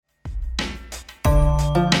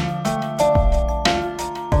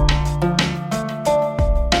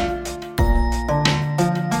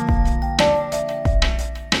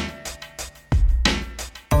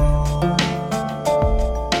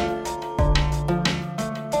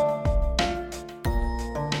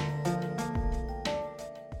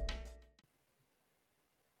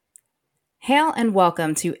Hail and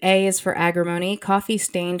welcome to A is for Agrimony,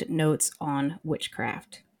 coffee-stained notes on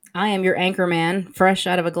witchcraft. I am your anchorman, fresh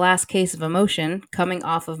out of a glass case of emotion, coming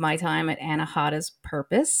off of my time at Anahata's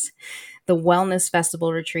Purpose, the wellness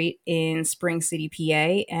festival retreat in Spring City,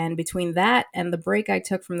 PA. And between that and the break I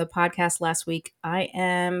took from the podcast last week, I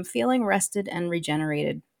am feeling rested and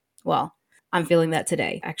regenerated. Well, I'm feeling that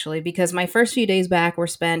today, actually, because my first few days back were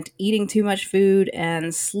spent eating too much food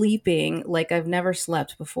and sleeping like I've never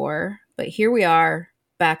slept before. But here we are,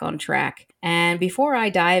 back on track. And before I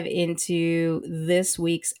dive into this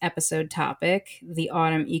week's episode topic, the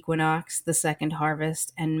autumn equinox, the second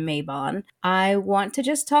harvest, and Mabon, I want to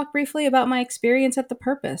just talk briefly about my experience at the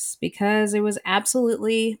Purpose because it was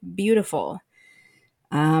absolutely beautiful.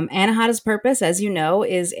 Anahata's Purpose, as you know,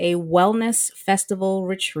 is a wellness festival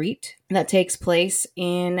retreat that takes place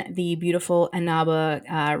in the beautiful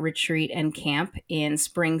Anaba retreat and camp in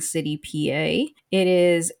Spring City, PA. It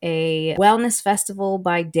is a wellness festival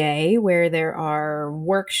by day where there are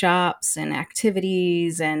workshops and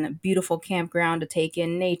activities and beautiful campground to take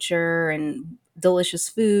in nature and delicious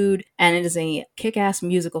food. And it is a kick-ass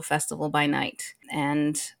musical festival by night.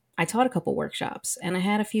 And I taught a couple workshops and I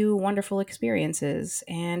had a few wonderful experiences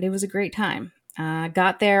and it was a great time.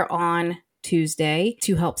 Got there on Tuesday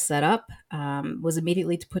to help set up, was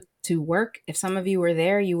immediately to put to work. If some of you were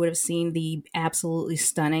there, you would have seen the absolutely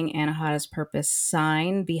stunning Anahata's Purpose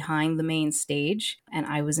sign behind the main stage. And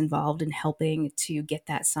I was involved in helping to get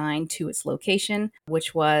that sign to its location,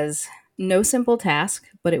 which was no simple task,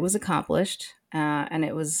 but it was accomplished. And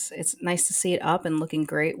it's nice to see it up and looking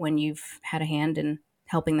great when you've had a hand in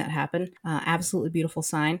helping that happen. Absolutely beautiful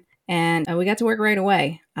sign. And we got to work right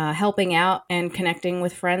away, helping out and connecting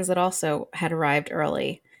with friends that also had arrived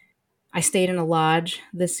early. I stayed in a lodge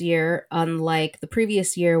this year, unlike the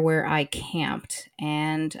previous year where I camped.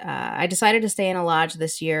 And I decided to stay in a lodge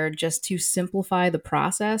this year just to simplify the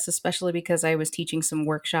process, especially because I was teaching some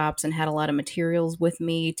workshops and had a lot of materials with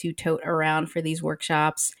me to tote around for these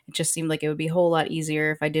workshops. It just seemed like it would be a whole lot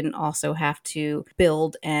easier if I didn't also have to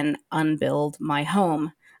build and unbuild my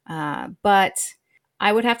home. But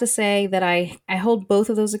I would have to say that I hold both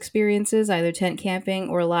of those experiences, either tent camping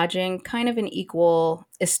or lodging, kind of in equal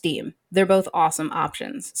esteem. They're both awesome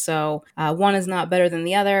options. So one is not better than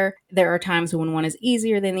the other. There are times when one is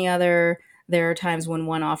easier than the other. There are times when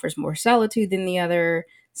one offers more solitude than the other.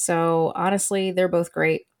 So honestly, they're both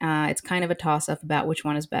great. It's kind of a toss-up about which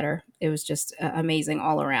one is better. It was just amazing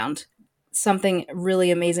all around. Something really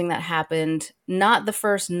amazing that happened, not the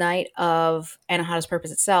first night of Anahata's Purpose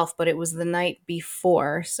itself, but it was the night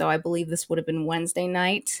before. So I believe this would have been Wednesday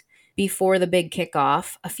night before the big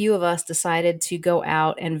kickoff. A few of us decided to go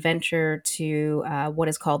out and venture to what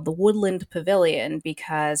is called the Woodland Pavilion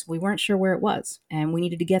because we weren't sure where it was and we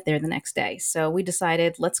needed to get there the next day. So we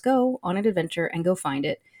decided, let's go on an adventure and go find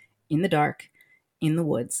it in the dark, in the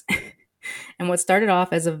woods. And what started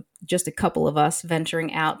off as just a couple of us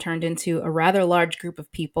venturing out turned into a rather large group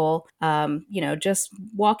of people, just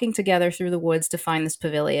walking together through the woods to find this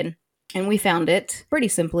pavilion. And we found it pretty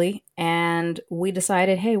simply. And we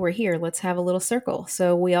decided, hey, we're here. Let's have a little circle.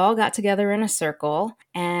 So we all got together in a circle.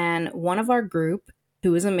 And one of our group,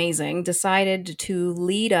 who was amazing, decided to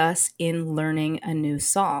lead us in learning a new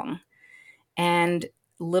song. And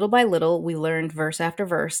little by little, we learned verse after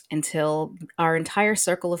verse until our entire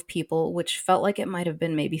circle of people, which felt like it might have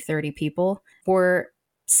been maybe 30 people, were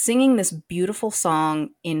singing this beautiful song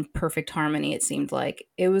in perfect harmony, it seemed like.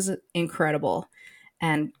 It was incredible.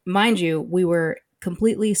 And mind you, we were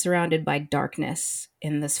completely surrounded by darkness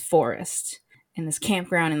in this forest, in this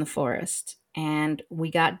campground in the forest. And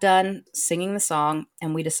we got done singing the song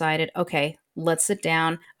and we decided, okay, let's sit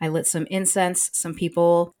down. I lit some incense. Some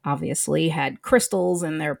people obviously had crystals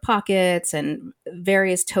in their pockets and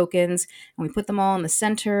various tokens. And we put them all in the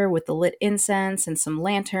center with the lit incense and some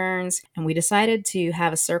lanterns. And we decided to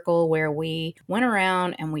have a circle where we went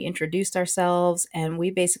around and we introduced ourselves. And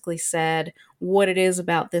we basically said what it is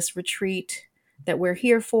about this retreat that we're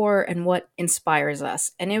here for and what inspires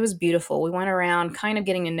us. And it was beautiful. We went around kind of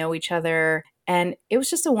getting to know each other. And it was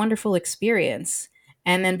just a wonderful experience.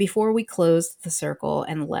 And then before we closed the circle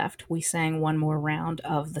and left, we sang one more round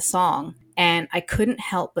of the song. And I couldn't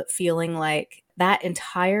help but feeling like that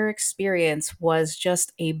entire experience was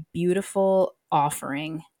just a beautiful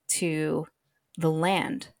offering to the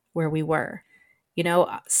land where we were. You know,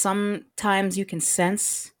 sometimes you can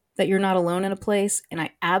sense that you're not alone in a place. And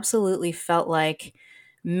I absolutely felt like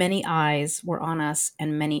many eyes were on us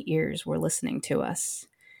and many ears were listening to us.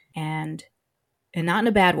 And not in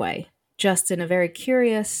a bad way. Just in a very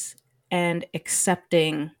curious and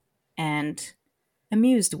accepting and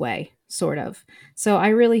amused way. sort of. So I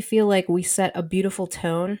really feel like we set a beautiful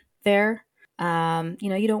tone there.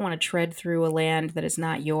 You don't want to tread through a land that is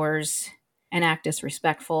not yours and act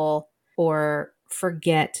disrespectful or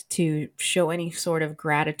forget to show any sort of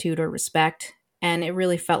gratitude or respect. And it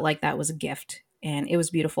really felt like that was a gift, and it was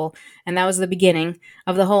beautiful. And that was the beginning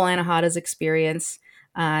of the whole Anahata's experience.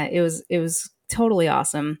 It was totally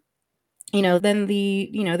awesome. Then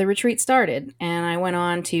the retreat started, and I went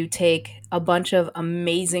on to take a bunch of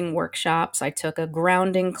amazing workshops. I took a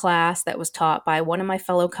grounding class that was taught by one of my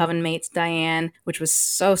fellow coven mates, Diane, which was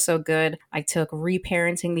so, so good. I took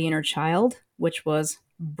reparenting the inner child, which was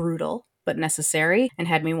brutal but necessary and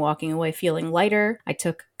had me walking away feeling lighter. I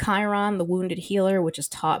took Chiron, the wounded healer, which is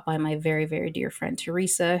taught by my very, very dear friend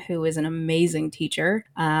Teresa, who is an amazing teacher.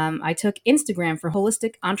 I took Instagram for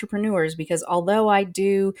holistic entrepreneurs because although I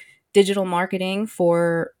do digital marketing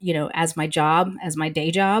for, as my job, as my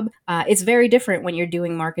day job, it's very different when you're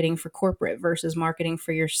doing marketing for corporate versus marketing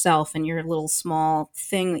for yourself and your little small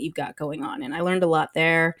thing that you've got going on. And I learned a lot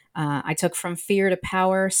there. I took From Fear to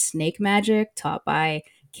Power snake magic, taught by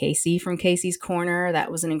Casey from Casey's Corner. That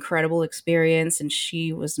was an incredible experience, and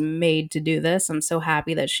she was made to do this. I'm so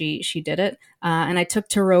happy that she did it. And I took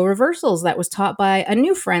Tarot Reversals. That was taught by a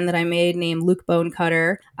new friend that I made named Luke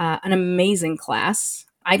Bonecutter. An amazing class.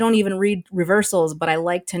 I don't even read reversals, but I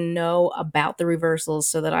like to know about the reversals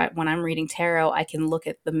so that when I'm reading tarot, I can look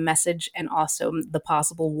at the message and also the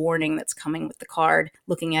possible warning that's coming with the card,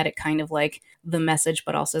 looking at it kind of like the message,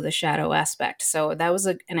 but also the shadow aspect. So that was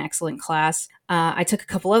an excellent class. I took a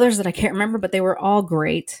couple others that I can't remember, but they were all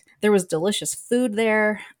great. There was delicious food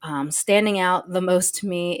there. Standing out the most to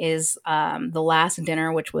me is the last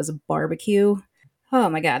dinner, which was a barbecue.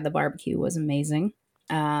 Oh my God, the barbecue was amazing.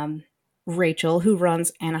 Rachel, who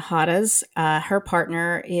runs Anahata's, her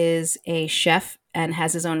partner is a chef and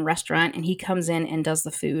has his own restaurant, and he comes in and does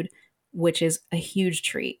the food, which is a huge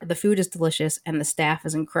treat. The food is delicious and the staff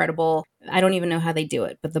is incredible. I don't even know how they do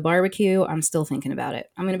it, but the barbecue, I'm still thinking about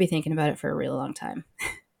it. I'm going to be thinking about it for a really long time.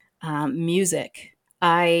 Music.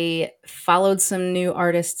 I followed some new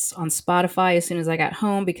artists on Spotify as soon as I got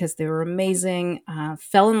home because they were amazing.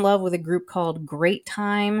 Fell in love with a group called Great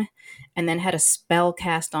Time, and then had a spell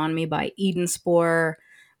cast on me by Eden Spore.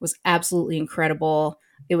 Was absolutely incredible.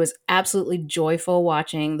 It was absolutely joyful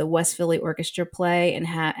watching the West Philly Orchestra play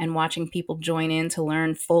and watching people join in to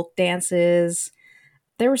learn folk dances.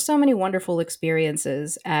 There were so many wonderful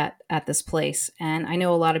experiences at this place, and I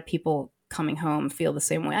know a lot of people coming home feel the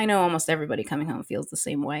same way. I know almost everybody coming home feels the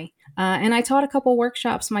same way. And I taught a couple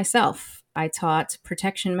workshops myself. I taught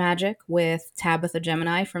protection magic with Tabitha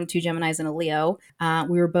Gemini from Two Geminis and a Leo.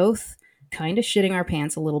 We were both kind of shitting our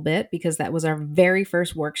pants a little bit because that was our very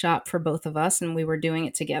first workshop for both of us, and we were doing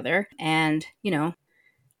it together. And,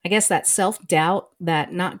 I guess that self-doubt,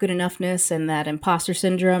 that not good enoughness, and that imposter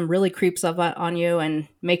syndrome really creeps up on you and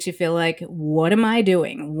makes you feel like, what am I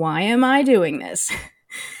doing? Why am I doing this?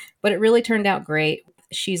 But it really turned out great.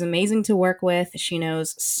 She's amazing to work with. She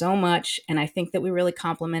knows so much, and I think that we really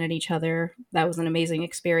complemented each other. That was an amazing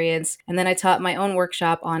experience. And then I taught my own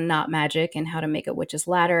workshop on knot magic and how to make a witch's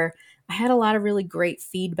ladder. I had a lot of really great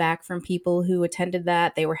feedback from people who attended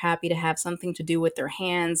that. They were happy to have something to do with their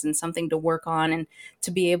hands and something to work on, and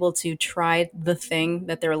to be able to try the thing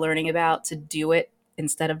that they're learning about, to do it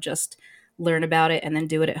instead of just learn about it and then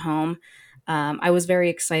do it at home. I was very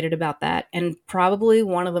excited about that. And probably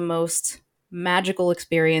one of the most magical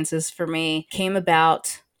experiences for me came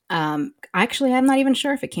about. Actually, I'm not even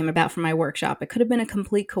sure if it came about from my workshop. It could have been a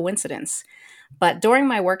complete coincidence. But during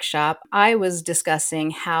my workshop, I was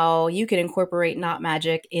discussing how you could incorporate knot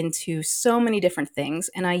magic into so many different things.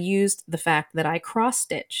 And I used the fact that I cross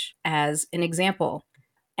stitch as an example.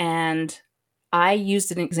 And I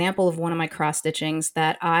used an example of one of my cross stitchings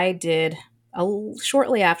that I did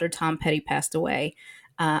shortly after Tom Petty passed away.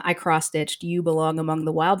 I cross stitched "You Belong Among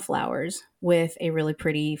the Wildflowers" with a really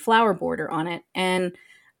pretty flower border on it. And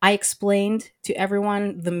I explained to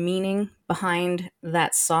everyone the meaning behind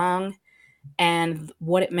that song and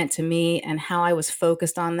what it meant to me and how I was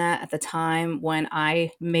focused on that at the time when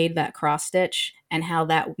I made that cross stitch, and how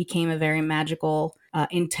that became a very magical,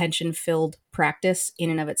 intention filled practice in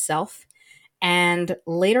and of itself. And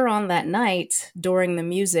later on that night, during the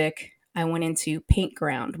music, I went into Paint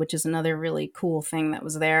Ground, which is another really cool thing that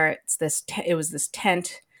was there. It was this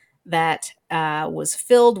tent that was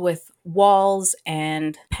filled with walls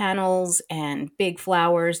and panels and big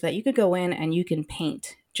flowers that you could go in and you can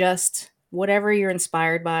paint. Just whatever you're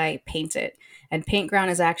inspired by, paint it. And Paint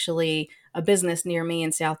Ground is actually a business near me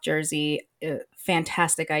in South Jersey.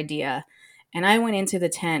 Fantastic idea. And I went into the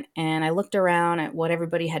tent and I looked around at what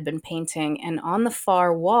everybody had been painting. And on the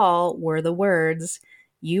far wall were the words,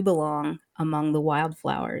 "You belong among the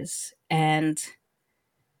wildflowers." And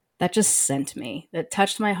that just sent me. That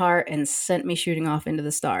touched my heart and sent me shooting off into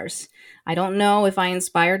the stars. I don't know if I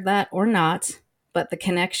inspired that or not, but the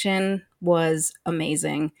connection was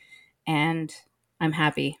amazing. And I'm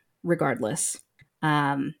happy regardless.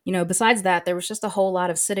 Besides that, there was just a whole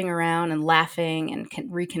lot of sitting around and laughing and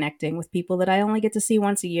reconnecting with people that I only get to see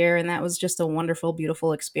once a year. And that was just a wonderful,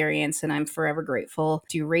 beautiful experience. And I'm forever grateful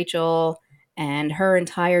to Rachel and her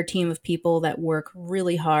entire team of people that work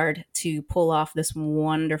really hard to pull off this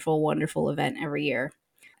wonderful, wonderful event every year.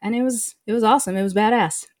 And it was awesome. It was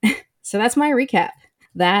badass. So that's my recap.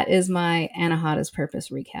 That is my Anahata's Purpose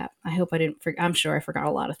recap. I hope I didn't. I'm sure I forgot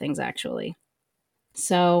a lot of things actually.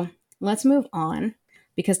 So let's move on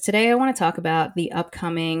because today I want to talk about the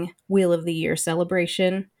upcoming Wheel of the Year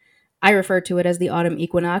celebration. I refer to it as the autumn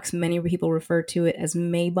equinox. Many people refer to it as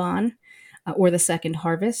Mabon or the second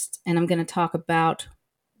harvest. And I'm going to talk about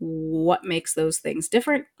what makes those things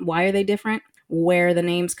different. Why are they different? Where the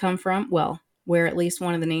names come from? Well, where at least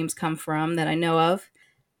one of the names come from that I know of,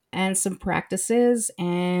 and some practices.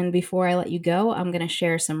 And before I let you go, I'm going to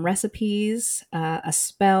share some recipes, a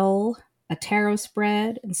spell, a tarot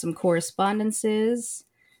spread, and some correspondences.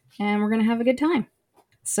 And we're going to have a good time.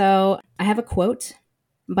 So I have a quote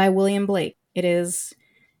by William Blake. It is,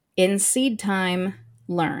 "In seed time,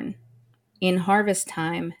 learn. In harvest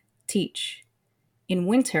time, teach. In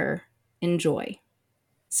winter, enjoy."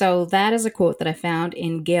 So that is a quote that I found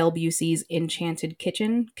in Gail Busey's Enchanted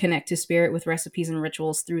Kitchen, Connect to Spirit with Recipes and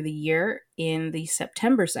Rituals Through the Year, in the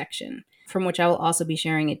September section, from which I will also be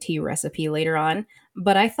sharing a tea recipe later on.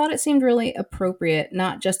 But I thought it seemed really appropriate,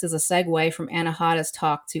 not just as a segue from Anahata's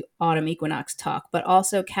talk to Autumn Equinox talk, but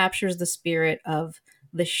also captures the spirit of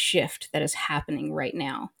the shift that is happening right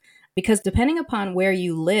now. Because depending upon where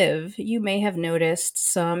you live, you may have noticed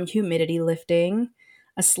some humidity lifting,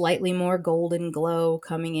 a slightly more golden glow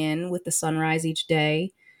coming in with the sunrise each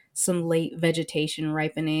day, some late vegetation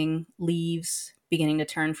ripening, leaves beginning to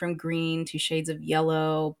turn from green to shades of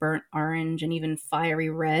yellow, burnt orange, and even fiery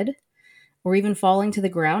red, or even falling to the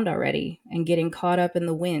ground already and getting caught up in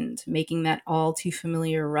the wind, making that all too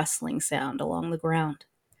familiar rustling sound along the ground.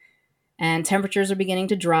 And temperatures are beginning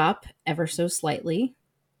to drop ever so slightly.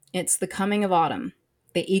 It's the coming of autumn,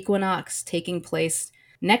 the equinox taking place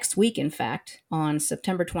next week, in fact, on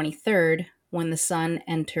September 23rd, when the sun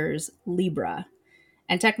enters Libra.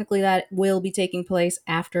 And technically, that will be taking place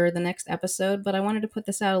after the next episode, but I wanted to put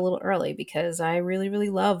this out a little early because I really, really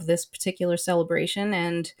love this particular celebration,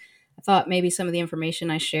 and I thought maybe some of the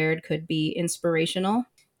information I shared could be inspirational,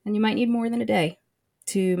 and you might need more than a day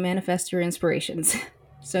to manifest your inspirations.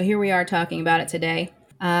 So here we are talking about it today.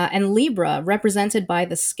 And Libra, represented by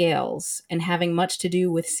the scales and having much to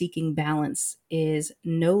do with seeking balance, is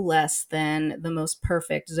no less than the most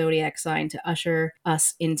perfect zodiac sign to usher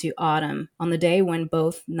us into autumn on the day when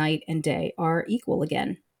both night and day are equal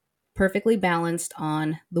again, perfectly balanced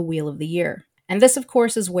on the wheel of the year. And this, of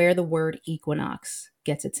course, is where the word equinox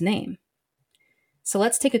gets its name. So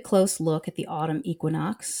let's take a close look at the autumn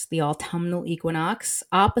equinox, the autumnal equinox,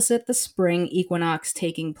 opposite the spring equinox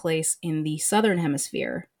taking place in the southern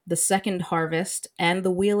hemisphere, the second harvest, and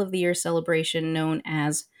the Wheel of the Year celebration known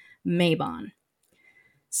as Mabon.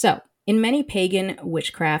 So, in many pagan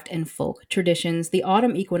witchcraft and folk traditions, the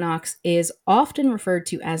autumn equinox is often referred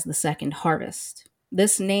to as the second harvest.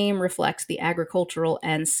 This name reflects the agricultural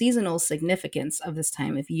and seasonal significance of this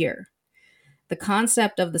time of year. The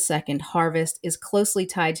concept of the second harvest is closely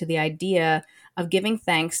tied to the idea of giving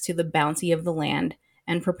thanks to the bounty of the land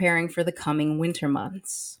and preparing for the coming winter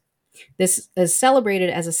months. This is celebrated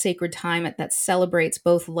as a sacred time that celebrates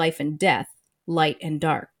both life and death, light and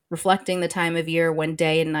dark, reflecting the time of year when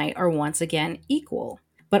day and night are once again equal,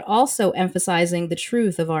 but also emphasizing the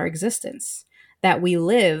truth of our existence, that we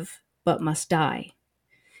live but must die.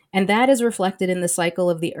 And that is reflected in the cycle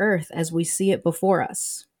of the earth as we see it before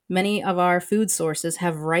us. Many of our food sources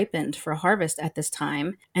have ripened for harvest at this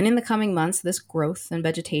time, and in the coming months, this growth and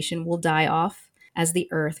vegetation will die off as the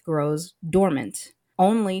earth grows dormant,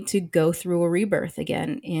 only to go through a rebirth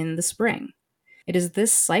again in the spring. It is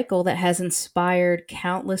this cycle that has inspired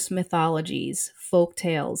countless mythologies, folk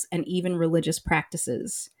tales, and even religious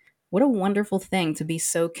practices. What a wonderful thing to be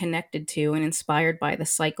so connected to and inspired by the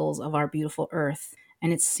cycles of our beautiful earth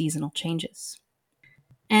and its seasonal changes.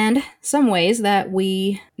 And some ways that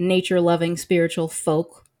we nature-loving spiritual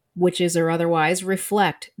folk, witches or otherwise,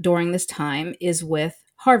 reflect during this time is with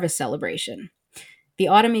harvest celebration. The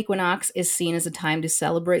autumn equinox is seen as a time to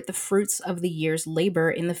celebrate the fruits of the year's labor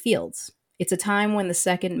in the fields. It's a time when the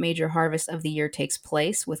second major harvest of the year takes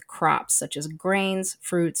place, with crops such as grains,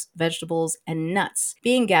 fruits, vegetables, and nuts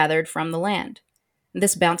being gathered from the land.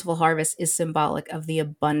 This bountiful harvest is symbolic of the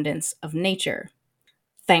abundance of nature.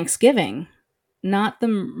 Thanksgiving, not the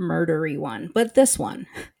murdery one, but this one.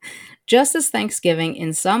 Just as Thanksgiving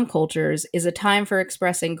in some cultures is a time for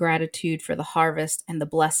expressing gratitude for the harvest and the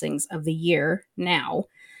blessings of the year now,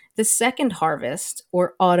 the second harvest,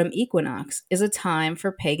 or autumn equinox, is a time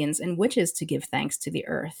for pagans and witches to give thanks to the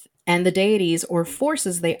earth and the deities or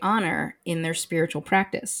forces they honor in their spiritual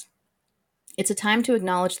practice. It's a time to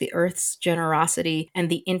acknowledge the earth's generosity and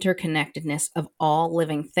the interconnectedness of all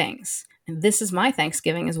living things. And this is my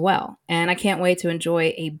Thanksgiving as well, and I can't wait to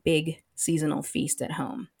enjoy a big seasonal feast at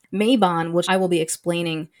home. Mabon, which I will be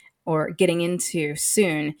explaining or getting into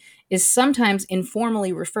soon, is sometimes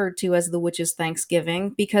informally referred to as the Witches'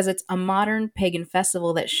 Thanksgiving because it's a modern pagan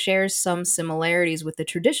festival that shares some similarities with the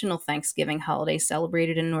traditional Thanksgiving holiday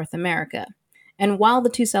celebrated in North America. And while the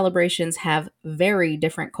two celebrations have very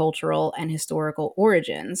different cultural and historical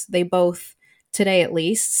origins, they both, today at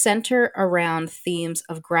least, center around themes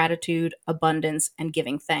of gratitude, abundance, and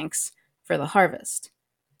giving thanks for the harvest.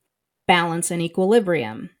 Balance and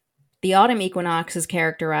equilibrium. The autumn equinox is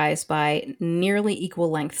characterized by nearly equal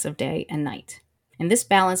lengths of day and night. And this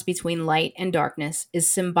balance between light and darkness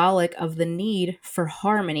is symbolic of the need for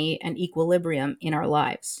harmony and equilibrium in our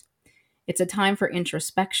lives. It's a time for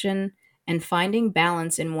introspection and finding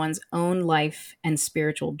balance in one's own life and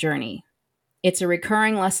spiritual journey. It's a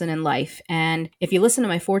recurring lesson in life, and if you listen to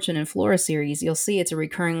my Fortune and Flora series, you'll see it's a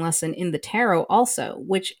recurring lesson in the tarot also,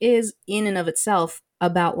 which is in and of itself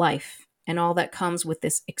about life and all that comes with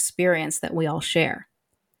this experience that we all share.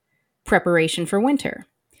 Preparation for winter.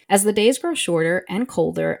 As the days grow shorter and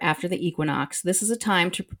colder after the equinox, this is a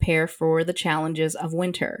time to prepare for the challenges of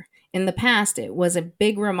winter. In the past, it was a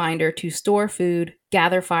big reminder to store food,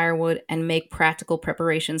 gather firewood, and make practical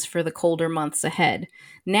preparations for the colder months ahead.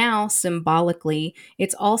 Now, symbolically,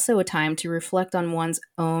 it's also a time to reflect on one's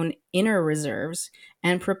own inner reserves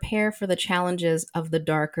and prepare for the challenges of the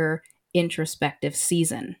darker, introspective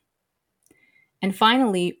season. And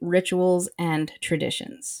finally, rituals and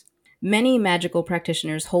traditions. Many magical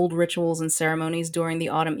practitioners hold rituals and ceremonies during the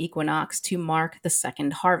autumn equinox to mark the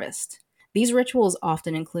second harvest. These rituals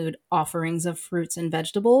often include offerings of fruits and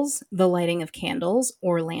vegetables, the lighting of candles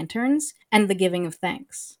or lanterns, and the giving of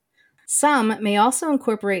thanks. Some may also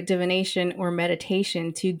incorporate divination or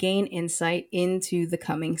meditation to gain insight into the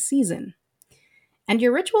coming season. And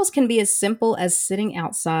your rituals can be as simple as sitting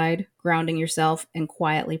outside, grounding yourself, and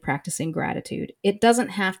quietly practicing gratitude. It doesn't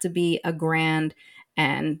have to be a grand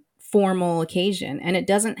and formal occasion, and it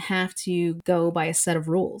doesn't have to go by a set of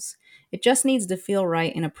rules. It just needs to feel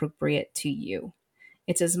right and appropriate to you.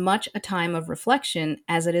 It's as much a time of reflection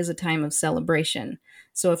as it is a time of celebration.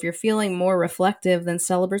 So if you're feeling more reflective than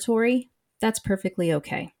celebratory, that's perfectly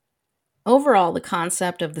okay. Overall, the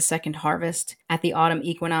concept of the second harvest at the autumn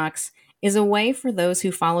equinox is a way for those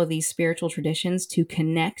who follow these spiritual traditions to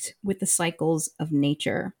connect with the cycles of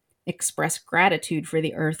nature, express gratitude for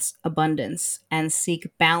the earth's abundance, and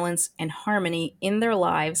seek balance and harmony in their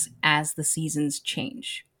lives as the seasons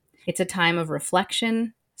change. It's a time of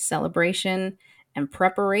reflection, celebration, and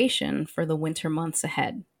preparation for the winter months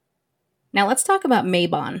ahead. Now let's talk about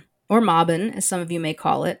Mabon, or Mabon, as some of you may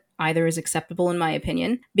call it. Either is acceptable in my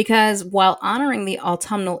opinion, because while honoring the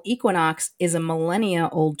autumnal equinox is a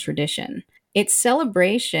millennia-old tradition, its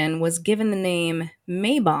celebration was given the name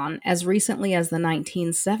Mabon as recently as the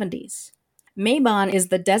 1970s. Mabon is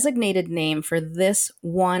the designated name for this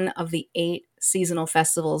one of the 8 seasonal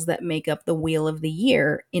festivals that make up the Wheel of the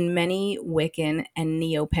Year in many Wiccan and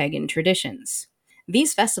neo-pagan traditions.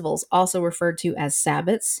 These festivals, also referred to as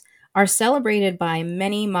Sabbats, are celebrated by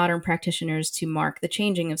many modern practitioners to mark the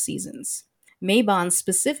changing of seasons. Mabon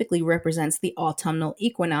specifically represents the autumnal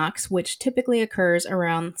equinox, which typically occurs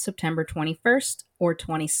around September 21st or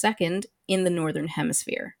 22nd in the Northern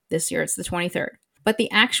Hemisphere. This year it's the 23rd. But the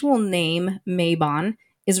actual name Mabon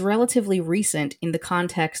is relatively recent in the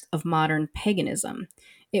context of modern paganism.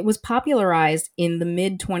 It was popularized in the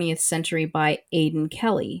mid-20th century by Aidan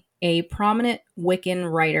Kelly, a prominent Wiccan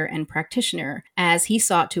writer and practitioner, as he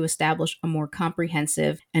sought to establish a more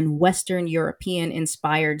comprehensive and Western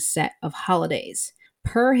European-inspired set of holidays.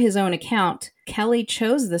 Per his own account, Kelly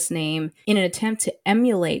chose this name in an attempt to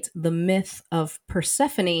emulate the myth of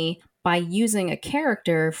Persephone by using a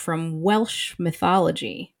character from Welsh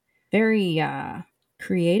mythology. Very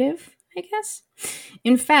creative, I guess.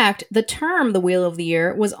 In fact, the term the Wheel of the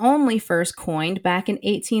Year was only first coined back in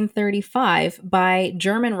 1835 by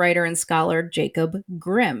German writer and scholar Jacob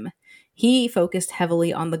Grimm. He focused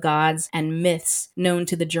heavily on the gods and myths known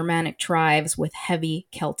to the Germanic tribes with heavy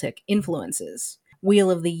Celtic influences.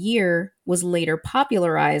 Wheel of the Year was later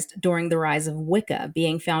popularized during the rise of Wicca,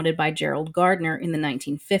 being founded by Gerald Gardner in the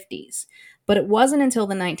 1950s. But it wasn't until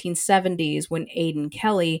the 1970s when Aidan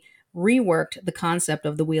Kelly reworked the concept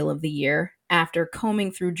of the Wheel of the Year after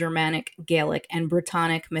combing through Germanic, Gaelic, and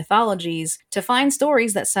Brittonic mythologies to find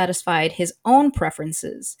stories that satisfied his own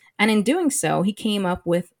preferences. And in doing so, he came up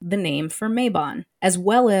with the name for Mabon, as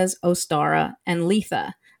well as Ostara and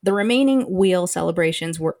Letha. The remaining wheel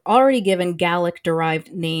celebrations were already given Gaelic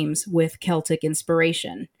derived names with Celtic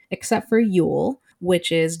inspiration, except for Yule,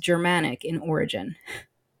 which is Germanic in origin.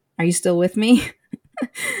 Are you still with me?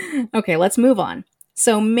 Okay, let's move on.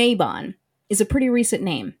 So, Mabon is a pretty recent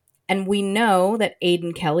name, and we know that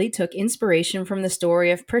Aidan Kelly took inspiration from the story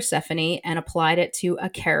of Persephone and applied it to a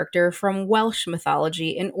character from Welsh mythology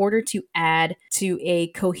in order to add to a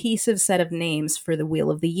cohesive set of names for the Wheel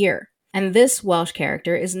of the Year. And this Welsh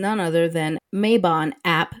character is none other than Mabon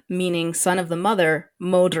ap, meaning son of the mother,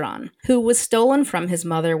 Modron, who was stolen from his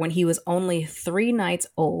mother when he was only 3 nights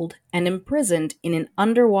old and imprisoned in an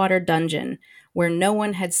underwater dungeon where no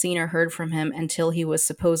one had seen or heard from him until he was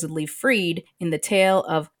supposedly freed in the tale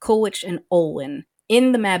of Culhwch and Olwen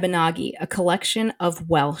in the Mabinogi, a collection of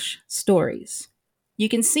Welsh stories. You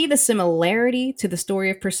can see the similarity to the story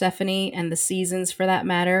of Persephone and the seasons for that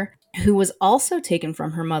matter, who was also taken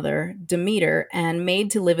from her mother, Demeter, and made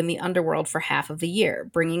to live in the underworld for half of the year,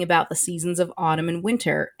 bringing about the seasons of autumn and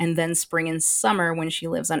winter, and then spring and summer when she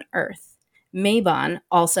lives on Earth. Mabon,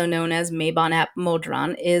 also known as Mabon ap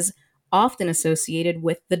Modron, is often associated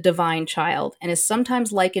with the divine child and is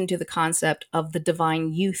sometimes likened to the concept of the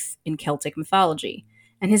divine youth in Celtic mythology.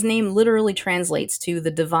 And his name literally translates to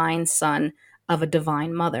the divine son of a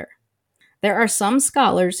divine mother. There are some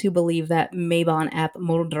scholars who believe that Mabon ap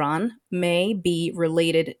Modron may be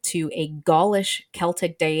related to a Gaulish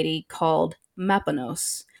Celtic deity called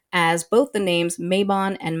Mapanos, as both the names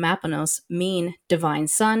Mabon and Mapanos mean divine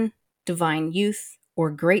son, divine youth, or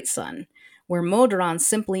great son, where Modron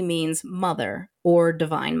simply means mother or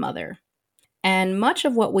divine mother. And much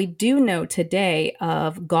of what we do know today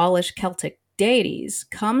of Gaulish Celtic deities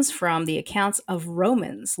comes from the accounts of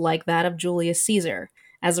Romans, like that of Julius Caesar.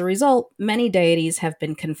 As a result, many deities have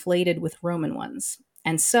been conflated with Roman ones.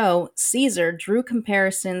 And so, Caesar drew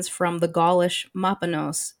comparisons from the Gaulish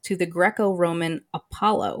Mapanos to the Greco Roman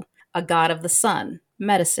Apollo, a god of the sun,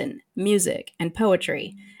 medicine, music, and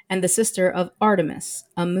poetry, and the sister of Artemis,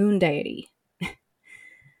 a moon deity.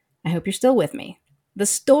 I hope you're still with me. The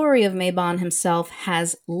story of Mabon himself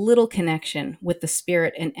has little connection with the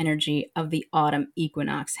spirit and energy of the autumn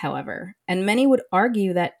equinox, however, and many would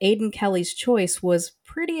argue that Aidan Kelly's choice was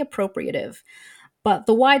pretty appropriative. But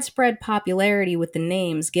the widespread popularity with the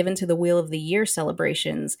names given to the Wheel of the Year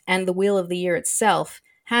celebrations and the Wheel of the Year itself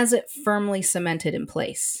has it firmly cemented in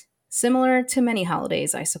place. Similar to many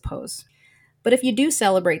holidays, I suppose. But if you do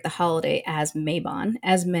celebrate the holiday as Mabon,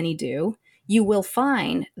 as many do, you will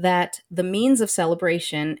find that the means of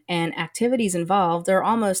celebration and activities involved are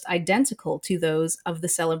almost identical to those of the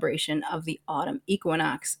celebration of the autumn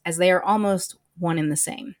equinox, as they are almost one and the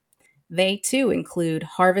same. They too include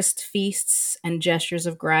harvest feasts and gestures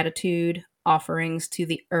of gratitude, offerings to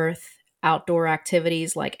the earth, outdoor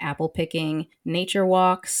activities like apple picking, nature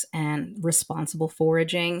walks, and responsible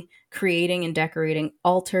foraging, creating and decorating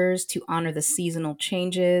altars to honor the seasonal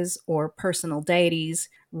changes or personal deities,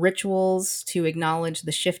 rituals to acknowledge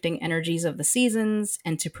the shifting energies of the seasons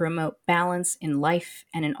and to promote balance in life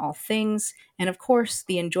and in all things, and of course,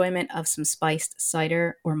 the enjoyment of some spiced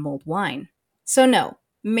cider or mulled wine. So, no,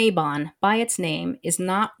 Mabon, by its name, is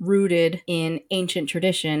not rooted in ancient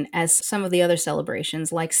tradition as some of the other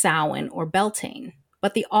celebrations like Samhain or Beltane,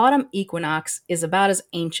 but the autumn equinox is about as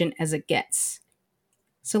ancient as it gets.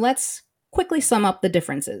 So let's quickly sum up the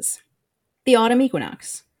differences. The autumn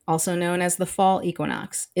equinox, also known as the fall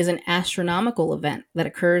equinox, is an astronomical event that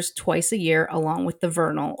occurs twice a year along with the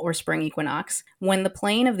vernal or spring equinox when the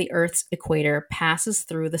plane of the Earth's equator passes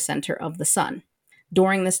through the center of the sun.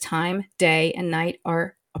 During this time, day and night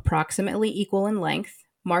are approximately equal in length,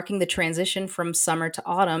 marking the transition from summer to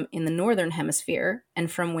autumn in the northern hemisphere and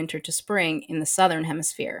from winter to spring in the southern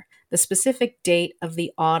hemisphere. The specific date of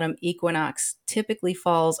the autumn equinox typically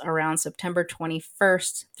falls around September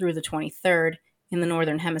 21st through the 23rd in the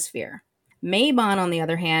northern hemisphere. Mabon, on the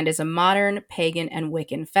other hand, is a modern pagan and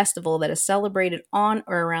Wiccan festival that is celebrated on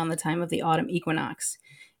or around the time of the autumn equinox.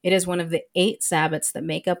 It is one of the 8 Sabbats that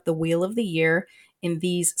make up the Wheel of the Year in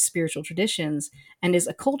these spiritual traditions and is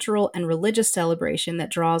a cultural and religious celebration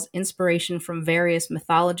that draws inspiration from various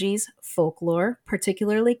mythologies, folklore,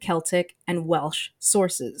 particularly Celtic and Welsh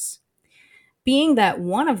sources. Being that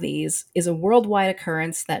one of these is a worldwide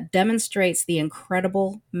occurrence that demonstrates the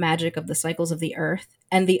incredible magic of the cycles of the earth,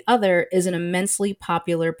 and the other is an immensely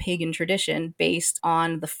popular pagan tradition based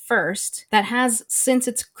on the first that has, since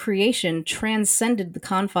its creation, transcended the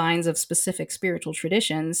confines of specific spiritual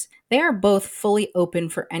traditions, they are both fully open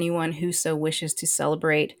for anyone who so wishes to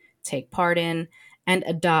celebrate, take part in, and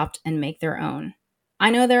adopt and make their own. I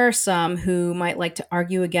know there are some who might like to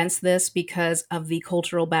argue against this because of the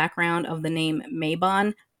cultural background of the name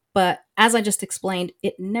Mabon, but as I just explained,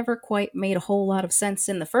 it never quite made a whole lot of sense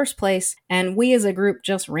in the first place, and we as a group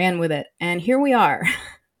just ran with it, and here we are.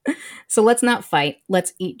 So let's not fight,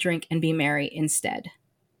 let's eat, drink, and be merry instead.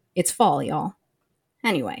 It's fall, y'all.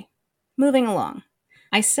 Anyway, moving along.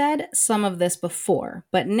 I said some of this before,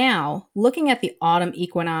 but now, looking at the autumn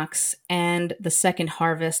equinox and the second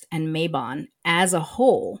harvest and Mabon as a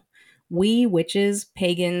whole, we witches,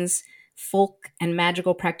 pagans, folk, and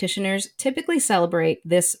magical practitioners typically celebrate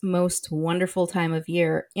this most wonderful time of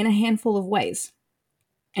year in a handful of ways.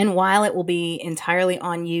 And while it will be entirely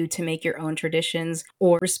on you to make your own traditions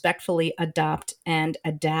or respectfully adopt and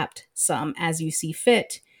adapt some as you see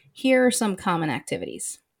fit, here are some common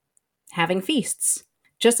activities. Having feasts.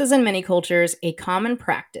 Just as in many cultures, a common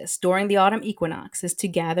practice during the autumn equinox is to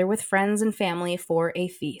gather with friends and family for a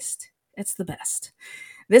feast. It's the best.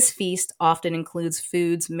 This feast often includes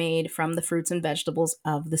foods made from the fruits and vegetables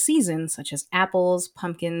of the season, such as apples,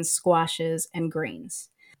 pumpkins, squashes, and grains.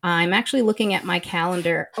 I'm actually looking at my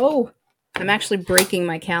calendar. Oh, I'm actually breaking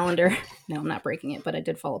my calendar. No, I'm not breaking it, but I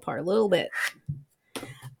did fall apart a little bit.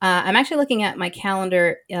 I'm actually looking at my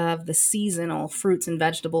calendar of the seasonal fruits and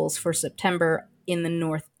vegetables for September in the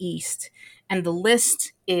Northeast, and the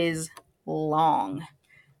list is long.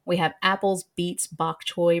 We have apples, beets, bok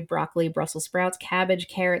choy, broccoli, Brussels sprouts, cabbage,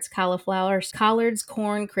 carrots, cauliflower, collards,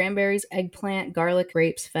 corn, cranberries, eggplant, garlic,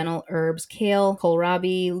 grapes, fennel, herbs, kale,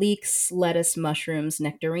 kohlrabi, leeks, lettuce, mushrooms,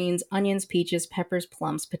 nectarines, onions, peaches, peppers,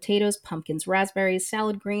 plums, potatoes, pumpkins, raspberries,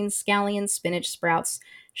 salad greens, scallions, spinach, sprouts,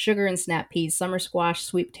 sugar and snap peas, summer squash,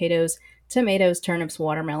 sweet potatoes, tomatoes, turnips,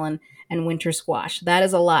 watermelon, and winter squash. That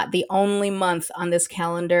is a lot. The only month on this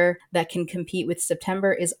calendar that can compete with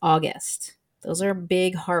September is August. Those are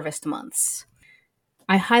big harvest months.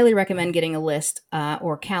 I highly recommend getting a list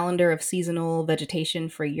or calendar of seasonal vegetation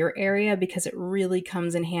for your area because it really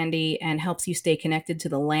comes in handy and helps you stay connected to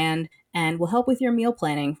the land and will help with your meal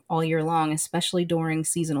planning all year long, especially during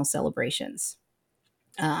seasonal celebrations.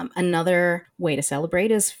 Another way to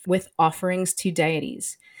celebrate is with offerings to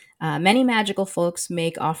deities. Many magical folks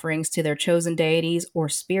make offerings to their chosen deities or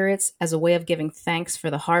spirits as a way of giving thanks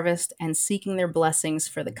for the harvest and seeking their blessings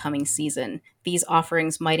for the coming season. These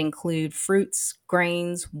offerings might include fruits,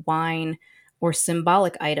 grains, wine, or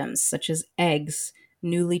symbolic items such as eggs,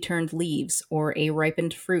 newly turned leaves, or a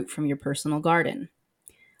ripened fruit from your personal garden.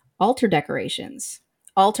 Altar decorations.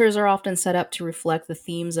 Altars are often set up to reflect the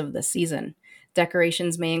themes of the season.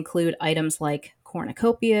 Decorations may include items like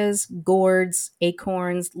cornucopias, gourds,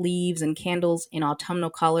 acorns, leaves, and candles in autumnal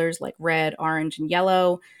colors like red, orange, and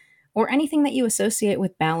yellow, or anything that you associate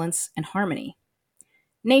with balance and harmony.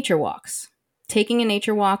 Nature walks. Taking a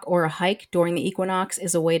nature walk or a hike during the equinox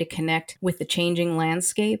is a way to connect with the changing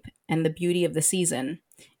landscape and the beauty of the season.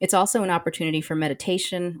 It's also an opportunity for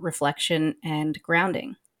meditation, reflection, and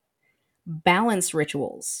grounding. Balance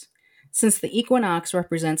rituals. Since the equinox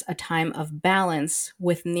represents a time of balance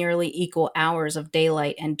with nearly equal hours of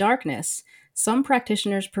daylight and darkness, some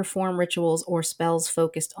practitioners perform rituals or spells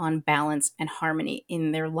focused on balance and harmony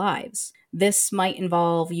in their lives. This might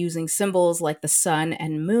involve using symbols like the sun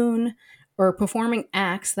and moon, or performing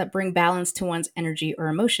acts that bring balance to one's energy or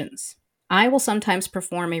emotions. I will sometimes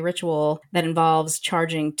perform a ritual that involves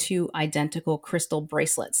charging two identical crystal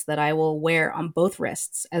bracelets that I will wear on both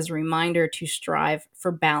wrists as a reminder to strive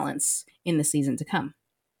for balance in the season to come.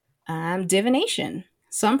 Divination.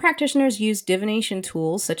 Some practitioners use divination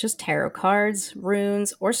tools such as tarot cards,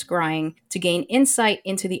 runes, or scrying to gain insight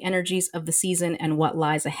into the energies of the season and what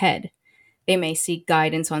lies ahead. They may seek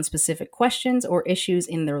guidance on specific questions or issues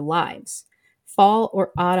in their lives. Fall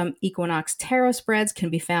or autumn equinox tarot spreads can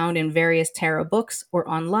be found in various tarot books or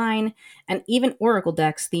online, and even oracle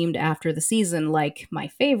decks themed after the season, like my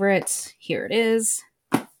favorite, here it is,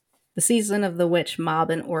 The Season of the Witch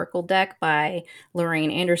Mabon Oracle Deck by Lorraine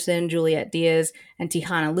Anderson, Juliet Diaz, and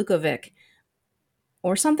Tihana Lukovic,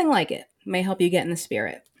 or something like it. May help you get in the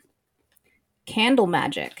spirit. Candle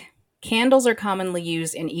magic. Candles are commonly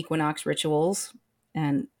used in equinox rituals,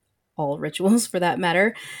 and all rituals for that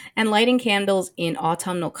matter. And lighting candles in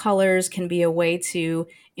autumnal colors can be a way to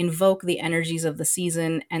invoke the energies of the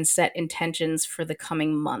season and set intentions for the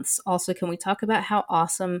coming months. Also, can we talk about how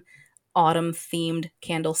awesome autumn themed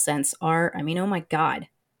candle scents are? I mean, oh my God.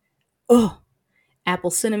 Oh,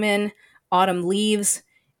 apple cinnamon, autumn leaves.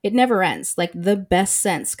 It never ends. Like the best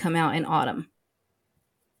scents come out in autumn.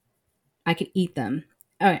 I could eat them.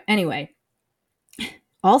 Okay, anyway,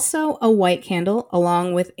 also, a white candle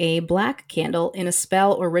along with a black candle in a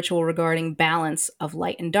spell or ritual regarding balance of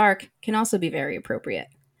light and dark can also be very appropriate.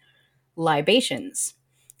 Libations.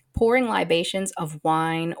 Pouring libations of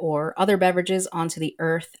wine or other beverages onto the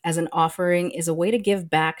earth as an offering is a way to give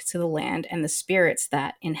back to the land and the spirits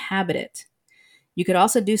that inhabit it. You could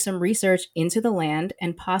also do some research into the land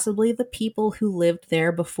and possibly the people who lived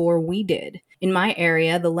there before we did. In my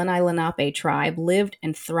area, the Lenai Lenape tribe lived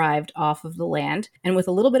and thrived off of the land, and with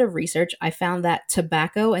a little bit of research, I found that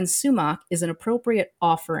tobacco and sumac is an appropriate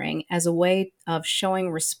offering as a way of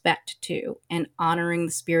showing respect to and honoring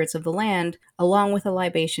the spirits of the land, along with a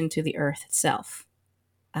libation to the earth itself.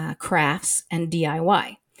 Crafts and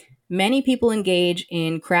DIY. Many people engage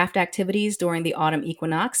in craft activities during the autumn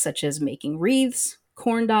equinox, such as making wreaths,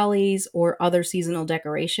 corn dollies, or other seasonal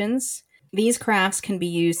decorations. These crafts can be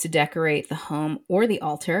used to decorate the home or the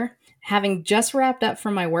altar. Having just wrapped up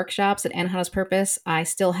from my workshops at Anahata's Purpose, I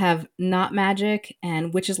still have Knot Magic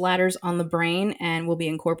and Witch's Ladders on the brain, and will be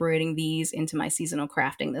incorporating these into my seasonal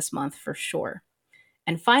crafting this month for sure.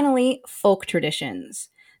 And finally, folk traditions.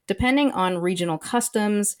 Depending on regional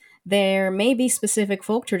customs, there may be specific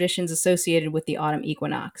folk traditions associated with the autumn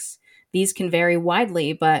equinox. These can vary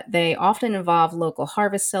widely, but they often involve local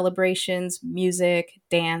harvest celebrations, music,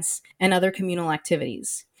 dance, and other communal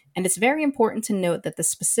activities. And it's very important to note that the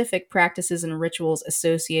specific practices and rituals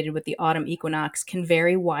associated with the autumn equinox can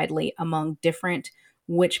vary widely among different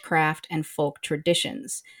witchcraft and folk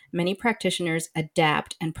traditions. Many practitioners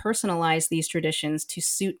adapt and personalize these traditions to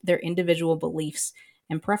suit their individual beliefs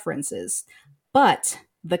and preferences. But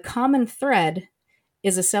the common thread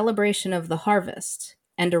is a celebration of the harvest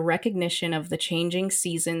and a recognition of the changing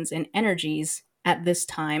seasons and energies at this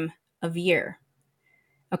time of year.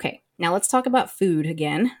 Okay, now let's talk about food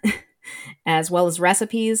again, as well as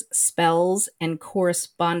recipes, spells, and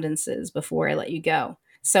correspondences before I let you go.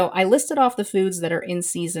 So I listed off the foods that are in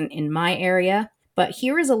season in my area, but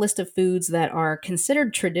here is a list of foods that are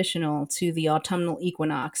considered traditional to the autumnal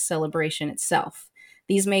equinox celebration itself.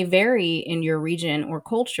 These may vary in your region or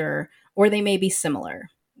culture, or they may be similar.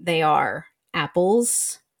 They are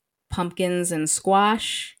apples, pumpkins and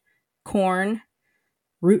squash, corn,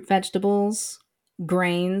 root vegetables,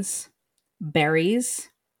 grains, berries,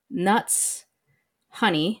 nuts,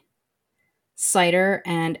 honey, cider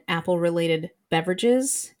and apple related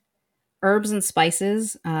beverages, herbs and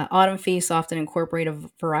spices. Autumn feasts often incorporate a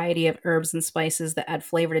variety of herbs and spices that add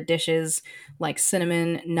flavor to dishes like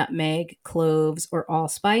cinnamon, nutmeg, cloves, or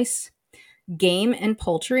allspice. Game and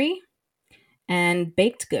poultry, and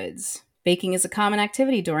baked goods. Baking is a common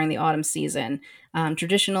activity during the autumn season.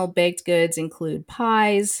 Traditional baked goods include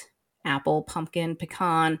pies, apple, pumpkin,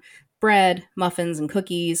 pecan, bread, muffins, and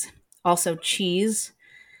cookies. Also, cheese,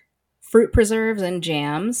 fruit preserves, and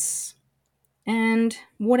jams, and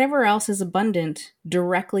whatever else is abundant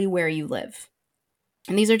directly where you live.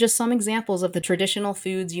 And these are just some examples of the traditional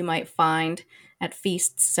foods you might find at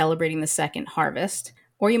feasts celebrating the second harvest,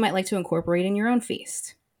 or you might like to incorporate in your own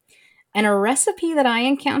feast. And a recipe that I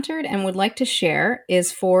encountered and would like to share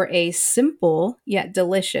is for a simple yet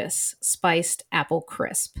delicious spiced apple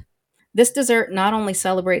crisp. This dessert not only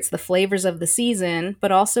celebrates the flavors of the season,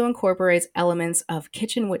 but also incorporates elements of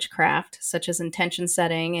kitchen witchcraft, such as intention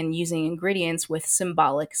setting and using ingredients with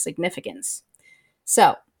symbolic significance.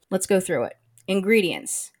 So, let's go through it.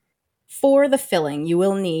 Ingredients. For the filling, you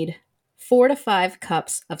will need 4 to 5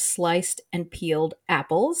 cups of sliced and peeled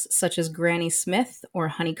apples, such as Granny Smith or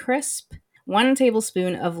Honeycrisp, 1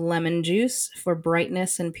 tablespoon of lemon juice for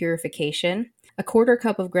brightness and purification, a quarter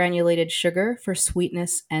cup of granulated sugar for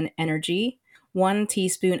sweetness and energy, 1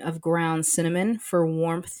 teaspoon of ground cinnamon for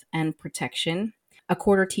warmth and protection, a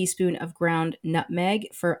quarter teaspoon of ground nutmeg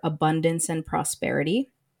for abundance and prosperity,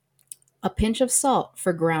 a pinch of salt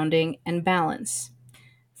for grounding and balance.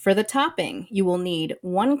 For the topping, you will need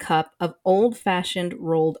 1 cup of old-fashioned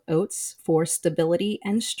rolled oats for stability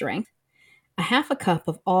and strength, a half a cup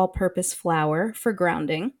of all-purpose flour for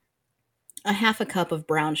grounding, a half a cup of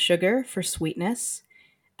brown sugar for sweetness,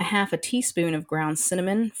 a half a teaspoon of ground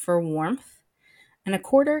cinnamon for warmth, and a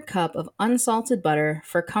quarter cup of unsalted butter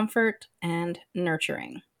for comfort and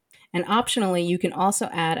nurturing. And optionally, you can also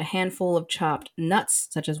add a handful of chopped nuts,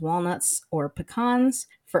 such as walnuts or pecans,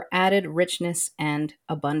 for added richness and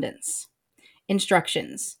abundance.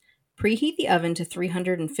 Instructions: preheat the oven to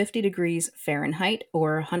 350 degrees Fahrenheit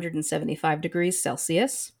or 175 degrees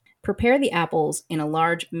Celsius. Prepare the apples in a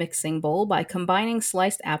large mixing bowl by combining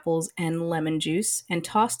sliced apples and lemon juice and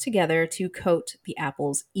toss together to coat the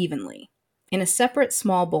apples evenly. In a separate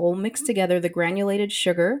small bowl, mix together the granulated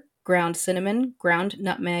sugar, ground cinnamon, ground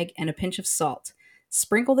nutmeg, and a pinch of salt.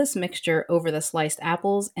 Sprinkle this mixture over the sliced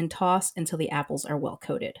apples and toss until the apples are well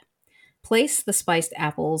coated. Place the spiced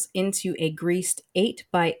apples into a greased 8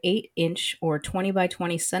 by 8 inch or 20 by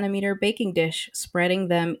 20 centimeter baking dish, spreading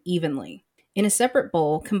them evenly. In a separate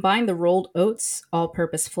bowl, combine the rolled oats, all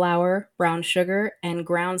purpose flour, brown sugar, and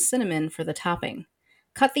ground cinnamon for the topping.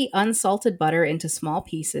 Cut the unsalted butter into small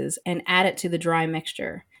pieces and add it to the dry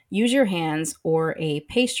mixture. Use your hands or a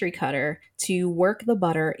pastry cutter to work the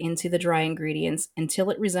butter into the dry ingredients until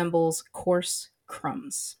it resembles coarse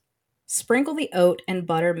crumbs. Sprinkle the oat and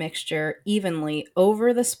butter mixture evenly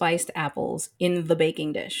over the spiced apples in the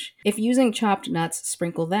baking dish. If using chopped nuts,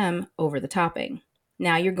 sprinkle them over the topping.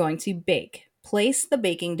 Now you're going to bake. Place the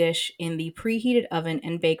baking dish in the preheated oven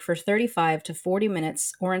and bake for 35 to 40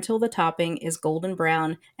 minutes or until the topping is golden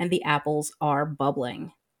brown and the apples are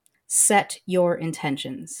bubbling. Set your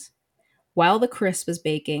intentions. While the crisp is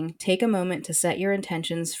baking, take a moment to set your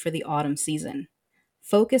intentions for the autumn season.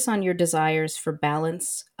 Focus on your desires for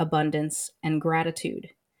balance, abundance, and gratitude.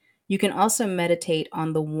 You can also meditate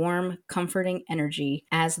on the warm, comforting energy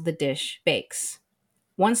as the dish bakes.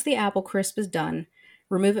 Once the apple crisp is done,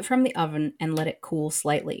 remove it from the oven and let it cool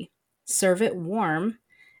slightly. Serve it warm,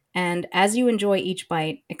 and as you enjoy each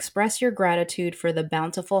bite, express your gratitude for the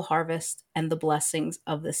bountiful harvest and the blessings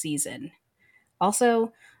of the season.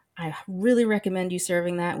 Also, I really recommend you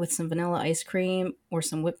serving that with some vanilla ice cream or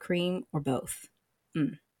some whipped cream or both.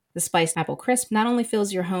 The spiced apple crisp not only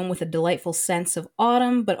fills your home with a delightful sense of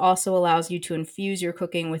autumn, but also allows you to infuse your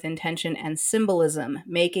cooking with intention and symbolism,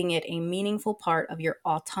 making it a meaningful part of your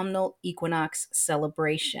autumnal equinox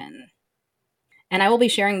celebration. And I will be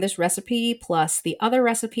sharing this recipe plus the other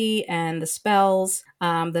recipe and the spells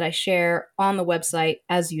that I share on the website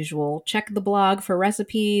as usual. Check the blog for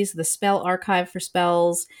recipes, the spell archive for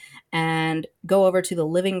spells, and go over to the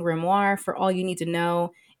Living Grimoire for all you need to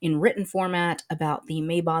know in written format about the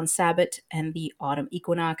Mabon Sabbat and the autumn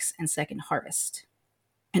equinox and second harvest.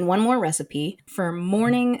 And one more recipe for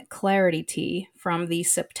morning clarity tea from the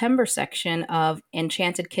September section of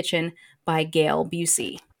Enchanted Kitchen by Gail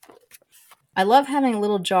Busey. I love having a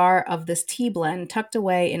little jar of this tea blend tucked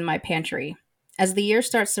away in my pantry. As the year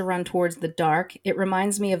starts to run towards the dark, it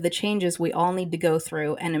reminds me of the changes we all need to go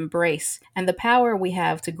through and embrace, and the power we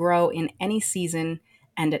have to grow in any season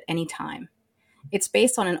and at any time. It's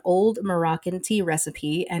based on an old Moroccan tea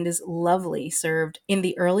recipe and is lovely served in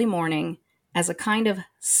the early morning as a kind of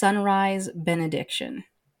sunrise benediction.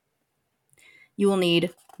 You will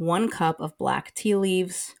need 1 cup of black tea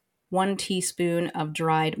leaves, 1 teaspoon of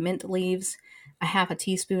dried mint leaves, a half a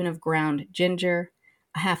teaspoon of ground ginger,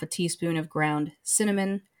 a half a teaspoon of ground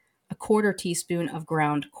cinnamon, a quarter teaspoon of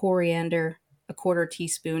ground coriander, a quarter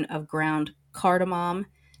teaspoon of ground cardamom,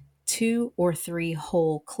 2 or 3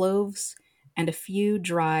 whole cloves, and a few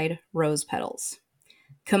dried rose petals.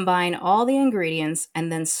 Combine all the ingredients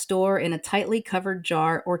and then store in a tightly covered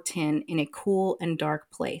jar or tin in a cool and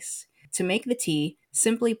dark place. To make the tea,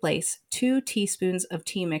 simply place 2 teaspoons of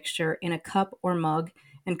tea mixture in a cup or mug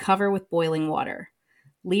and cover with boiling water.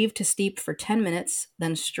 Leave to steep for 10 minutes,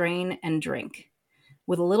 then strain and drink.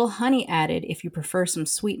 With a little honey added if you prefer some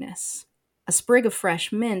sweetness. A sprig of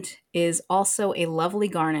fresh mint is also a lovely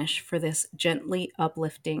garnish for this gently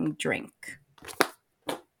uplifting drink.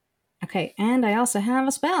 Okay, and I also have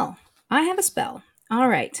a spell. I have a spell. All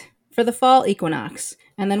right, for the fall equinox.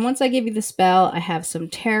 And then once I give you the spell, I have some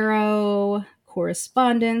tarot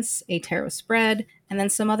correspondence, a tarot spread, and then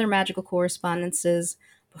some other magical correspondences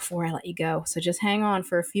before I let you go. So just hang on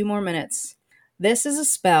for a few more minutes. This is a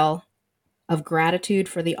spell of gratitude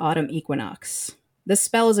for the autumn equinox. This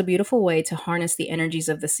spell is a beautiful way to harness the energies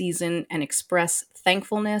of the season and express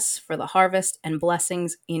thankfulness for the harvest and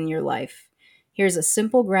blessings in your life. Here's a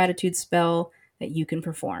simple gratitude spell that you can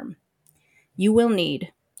perform. You will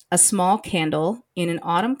need a small candle in an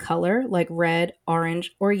autumn color like red,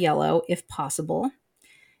 orange, or yellow if possible,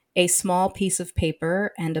 a small piece of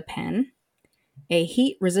paper and a pen, a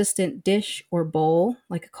heat-resistant dish or bowl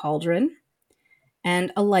like a cauldron,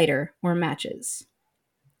 and a lighter or matches.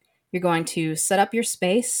 You're going to set up your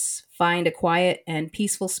space, find a quiet and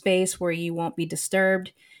peaceful space where you won't be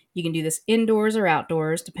disturbed. You can do this indoors or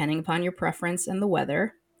outdoors, depending upon your preference and the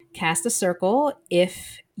weather. Cast a circle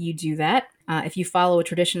if you do that. If you follow a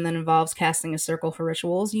tradition that involves casting a circle for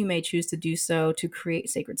rituals, you may choose to do so to create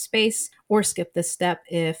sacred space, or skip this step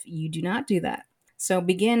if you do not do that. So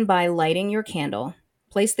begin by lighting your candle.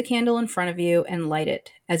 Place the candle in front of you and light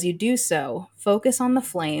it. As you do so, focus on the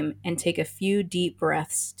flame and take a few deep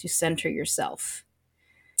breaths to center yourself.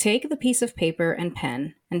 Take the piece of paper and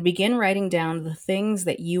pen and begin writing down the things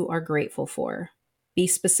that you are grateful for. Be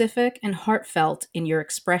specific and heartfelt in your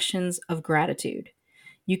expressions of gratitude.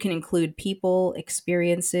 You can include people,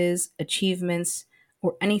 experiences, achievements,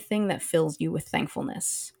 or anything that fills you with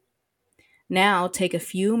thankfulness. Now take a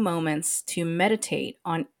few moments to meditate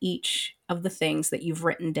on each of the things that you've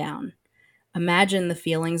written down. Imagine the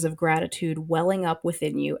feelings of gratitude welling up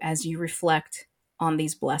within you as you reflect on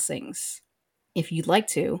these blessings. If you'd like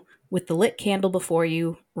to, with the lit candle before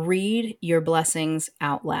you, read your blessings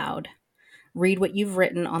out loud. Read what you've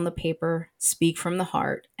written on the paper, speak from the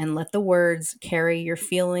heart, and let the words carry your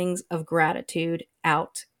feelings of gratitude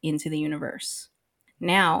out into the universe.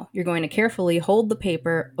 Now, you're going to carefully hold the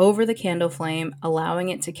paper over the candle flame, allowing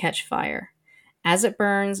it to catch fire. As it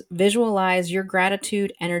burns, visualize your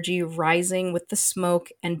gratitude energy rising with the smoke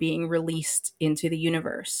and being released into the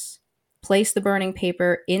universe. Place the burning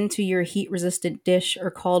paper into your heat-resistant dish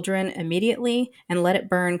or cauldron immediately and let it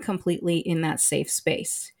burn completely in that safe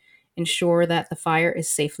space. Ensure that the fire is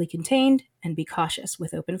safely contained and be cautious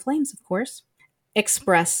with open flames, of course.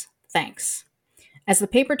 Express thanks. As the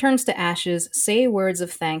paper turns to ashes, say words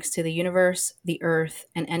of thanks to the universe, the earth,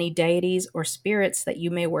 and any deities or spirits that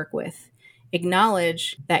you may work with.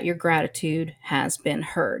 Acknowledge that your gratitude has been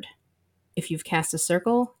heard. If you've cast a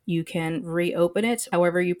circle, you can reopen it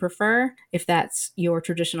however you prefer, if that's your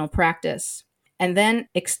traditional practice. And then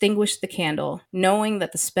extinguish the candle, knowing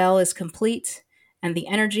that the spell is complete and the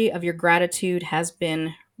energy of your gratitude has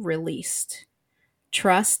been released.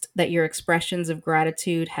 Trust that your expressions of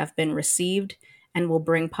gratitude have been received and will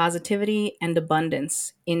bring positivity and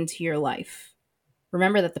abundance into your life.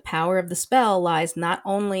 Remember that the power of the spell lies not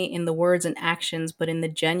only in the words and actions, but in the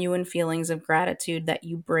genuine feelings of gratitude that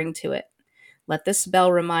you bring to it. Let this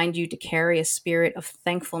spell remind you to carry a spirit of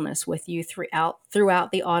thankfulness with you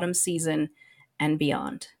throughout the autumn season and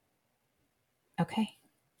beyond. Okay,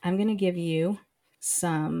 I'm going to give you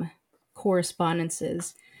some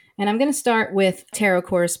correspondences. And I'm going to start with tarot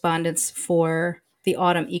correspondence for the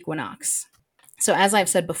autumn equinox. So, as I've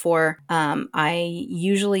said before, I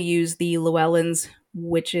usually use the Llewellyn's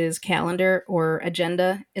Witches calendar or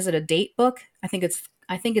agenda. Is it a date book? I think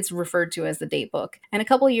it's referred to as the date book. And a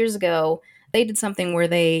couple of years ago, they did something where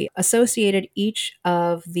they associated each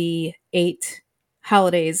of the 8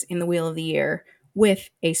 holidays in the Wheel of the Year with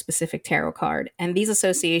a specific tarot card. And these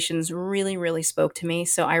associations really, really spoke to me.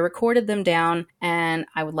 So I recorded them down and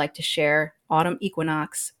I would like to share Autumn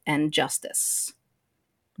Equinox and Justice.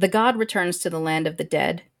 The god returns to the land of the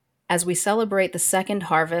dead as we celebrate the second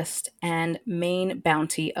harvest and main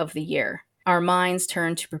bounty of the year. Our minds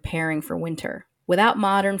turn to preparing for winter. Without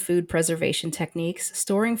modern food preservation techniques,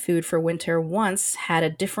 storing food for winter once had a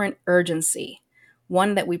different urgency,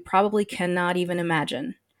 one that we probably cannot even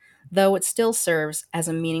imagine, though it still serves as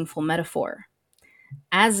a meaningful metaphor.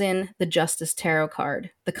 As in the Justice Tarot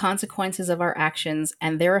card, the consequences of our actions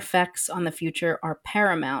and their effects on the future are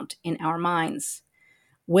paramount in our minds.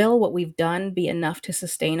 Will what we've done be enough to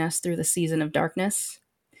sustain us through the season of darkness?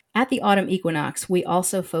 At the autumn equinox, we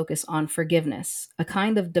also focus on forgiveness, a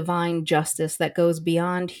kind of divine justice that goes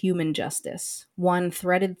beyond human justice, one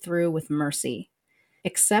threaded through with mercy.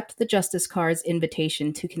 Accept the Justice card's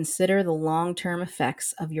invitation to consider the long-term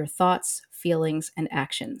effects of your thoughts, feelings, and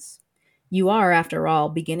actions. You are, after all,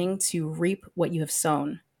 beginning to reap what you have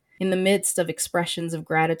sown. In the midst of expressions of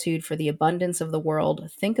gratitude for the abundance of the world,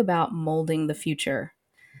 think about molding the future.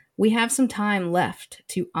 We have some time left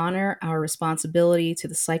to honor our responsibility to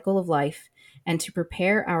the cycle of life and to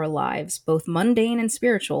prepare our lives, both mundane and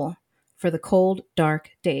spiritual, for the cold,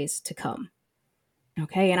 dark days to come.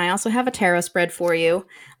 Okay, and I also have a tarot spread for you.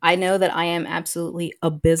 I know that I am absolutely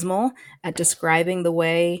abysmal at describing the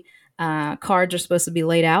way cards are supposed to be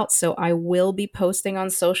laid out, so I will be posting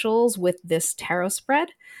on socials with this tarot spread,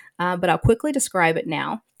 but I'll quickly describe it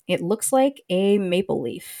now. It looks like a maple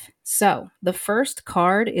leaf. So the first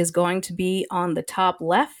card is going to be on the top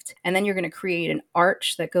left, and then you're going to create an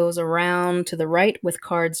arch that goes around to the right with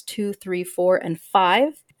cards 2, 3, 4, and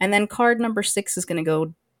 5. And then card number 6 is going to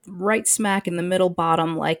go right smack in the middle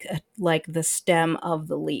bottom like the stem of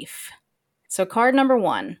the leaf. So card number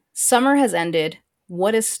 1, summer has ended.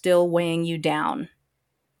 What is still weighing you down?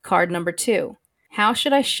 Card number 2, how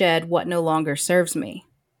should I shed what no longer serves me?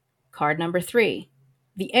 Card number 3,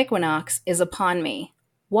 the equinox is upon me.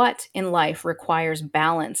 What in life requires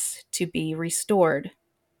balance to be restored?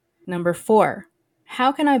 Number 4,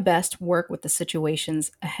 how can I best work with the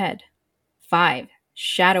situations ahead? 5,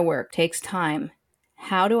 shadow work takes time.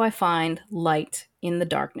 How do I find light in the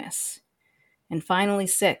darkness? And finally,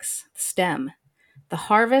 6, stem. The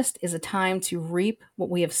harvest is a time to reap what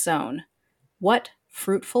we have sown. What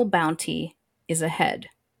fruitful bounty is ahead?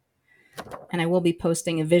 And I will be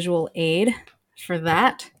posting a visual aid for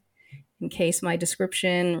that in case my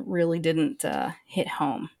description really didn't hit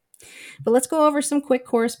home. But let's go over some quick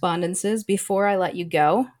correspondences before I let you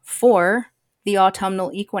go for the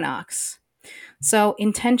autumnal equinox. So,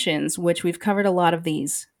 intentions, which we've covered a lot of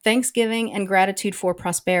these: thanksgiving and gratitude for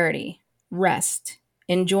prosperity, rest,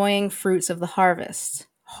 enjoying fruits of the harvest,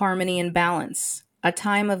 harmony and balance, a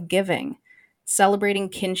time of giving, celebrating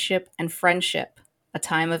kinship and friendship, a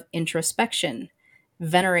time of introspection,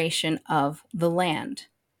 veneration of the land.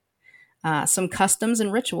 Some customs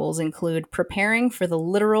and rituals include preparing for the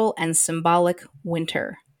literal and symbolic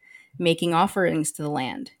winter, making offerings to the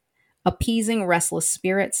land, appeasing restless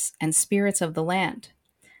spirits and spirits of the land,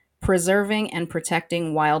 preserving and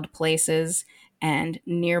protecting wild places and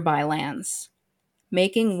nearby lands,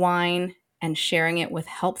 making wine and sharing it with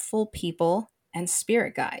helpful people and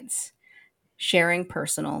spirit guides, sharing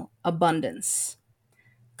personal abundance.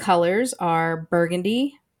 Colors are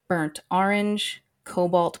burgundy, burnt orange,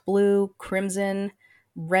 cobalt blue, crimson,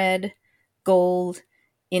 red, gold,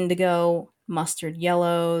 indigo, mustard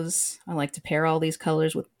yellows. I like to pair all these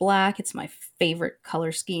colors with black. It's my favorite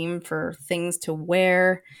color scheme for things to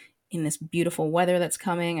wear in this beautiful weather that's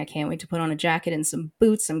coming. I can't wait to put on a jacket and some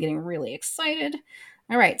boots. I'm getting really excited.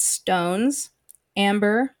 All right, stones: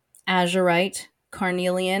 amber, azurite,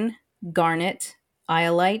 carnelian, garnet,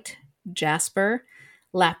 iolite, jasper,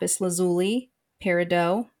 lapis lazuli,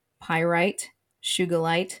 peridot, pyrite,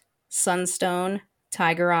 sugilite, sunstone,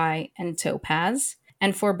 tiger eye, and topaz.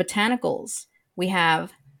 And for botanicals, we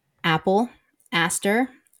have apple, aster,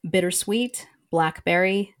 bittersweet,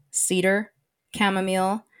 blackberry, cedar,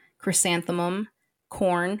 chamomile, chrysanthemum,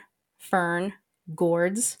 corn, fern,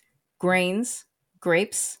 gourds, grains,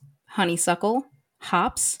 grapes, honeysuckle,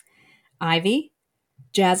 hops, ivy,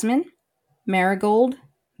 jasmine, marigold,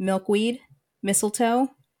 milkweed, mistletoe,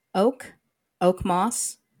 oak, oak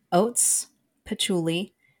moss, oats,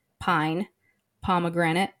 patchouli, pine,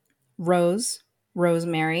 pomegranate, rose,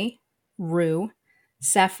 rosemary, rue,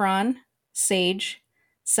 saffron, sage,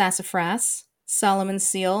 sassafras, Solomon's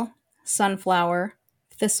seal, sunflower,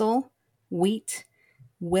 thistle, wheat,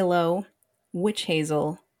 willow, witch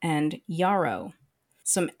hazel, and yarrow.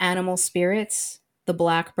 Some animal spirits: the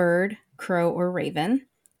blackbird, crow or raven,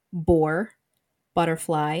 boar,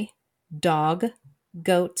 butterfly, dog,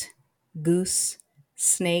 goat, goose,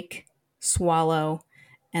 snake, swallow,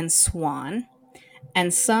 and swan.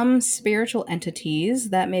 And some spiritual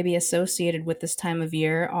entities that may be associated with this time of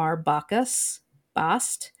year are Bacchus,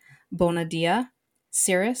 Bast, Bonadia,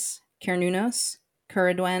 Cirrus, Cernunnos,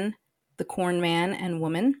 Ceridwen, the Corn Man and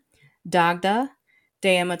Woman, Dagda,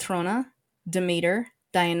 Dea Matrona, Demeter,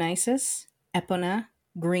 Dionysus, Epona,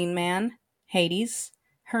 Green Man, Hades,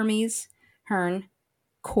 Hermes, Hern,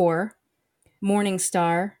 Kor, Morning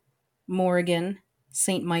Star, Morrigan,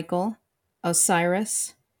 Saint Michael,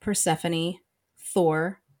 Osiris, Persephone,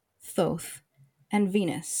 Thor, Thoth, and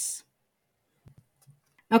Venus.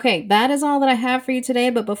 Okay, that is all that I have for you today,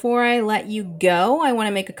 but before I let you go, I want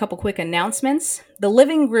to make a couple quick announcements. The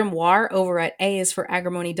Living Grimoire over at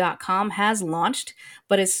aisforagrimony.com has launched,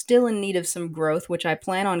 but is still in need of some growth, which I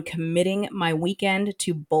plan on committing my weekend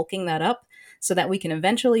to bulking that up so that we can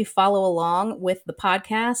eventually follow along with the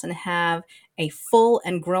podcast and have a full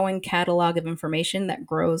and growing catalog of information that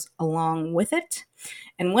grows along with it.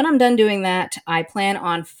 And when I'm done doing that, I plan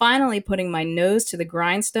on finally putting my nose to the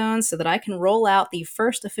grindstone so that I can roll out the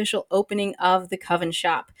first official opening of the Coven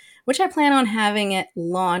Shop, which I plan on having it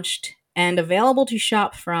launched and available to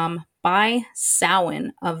shop from by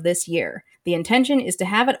Samhain of this year. The intention is to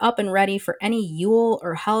have it up and ready for any Yule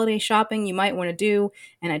or holiday shopping you might want to do,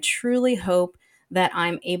 and I truly hope that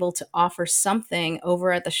I'm able to offer something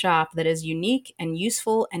over at the shop that is unique and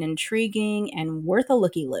useful and intriguing and worth a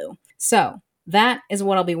looky-loo. So, that is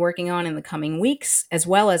what I'll be working on in the coming weeks, as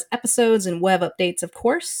well as episodes and web updates, of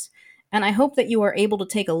course. And I hope that you are able to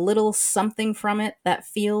take a little something from it that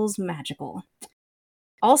feels magical.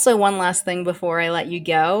 Also, one last thing before I let you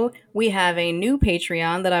go, we have a new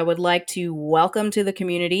Patreon that I would like to welcome to the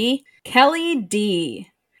community, Kelly D.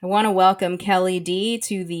 I want to welcome Kelly D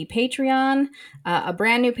to the Patreon, a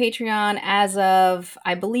brand new Patreon as of,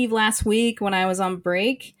 I believe, last week when I was on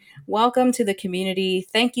break. Welcome to the community.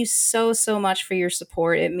 Thank you so much for your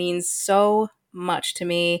support. It means so much to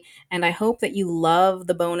me. And I hope that you love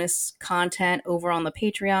the bonus content over on the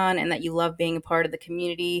Patreon and that you love being a part of the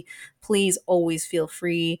community. Please always feel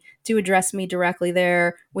free to address me directly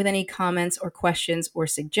there with any comments or questions or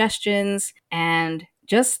suggestions. And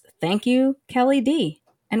just thank you, Kelly D,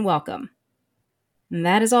 and welcome. And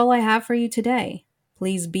that is all I have for you today.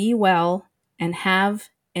 Please be well and have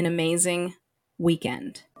an amazing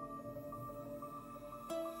weekend.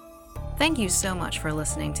 Thank you so much for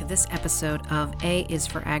listening to this episode of A is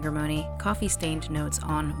for Agrimony, Coffee Stained Notes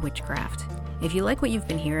on Witchcraft. If you like what you've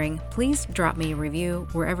been hearing, please drop me a review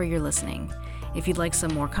wherever you're listening. If you'd like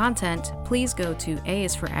some more content, please go to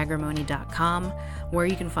aisforagrimony.com, where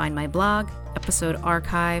you can find my blog, episode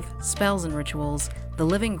archive, spells and rituals, the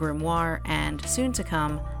Living Grimoire, and soon to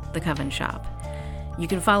come, the Coven Shop. You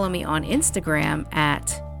can follow me on Instagram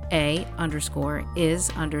at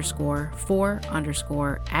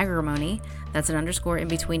a_is_for_agrimony. That's an underscore in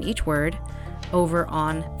between each word, over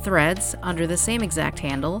on Threads under the same exact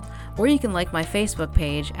handle, or you can like my Facebook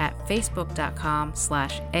page at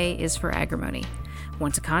facebook.com/aisforagrimony.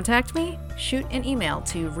 Want to contact me? Shoot an email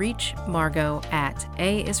to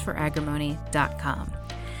reachmargot@aisforagrimony.com.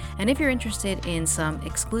 And if you're interested in some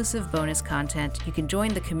exclusive bonus content, you can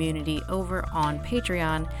join the community over on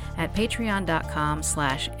Patreon at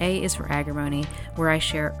patreon.com/aisforagrimony, where I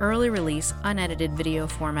share early release, unedited video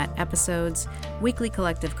format episodes, weekly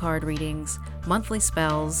collective card readings, monthly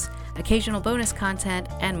spells, occasional bonus content,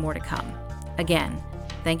 and more to come. Again,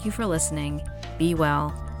 thank you for listening, be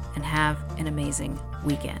well, and have an amazing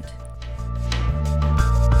weekend.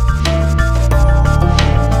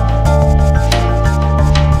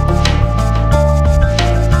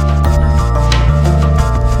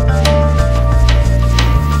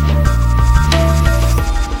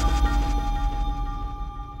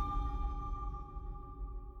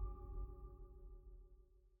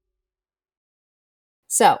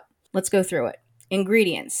 So, let's go through it.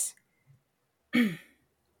 Ingredients. I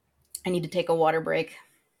need to take a water break.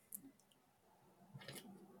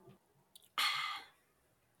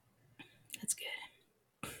 That's good.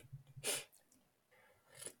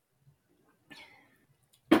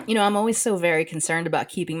 You know, I'm always so very concerned about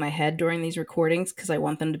keeping my head during these recordings because I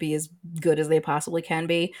want them to be as good as they possibly can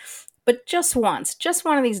be. But just once, just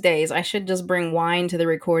one of these days, I should just bring wine to the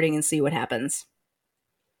recording and see what happens.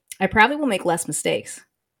 I probably will make less mistakes.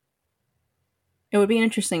 It would be an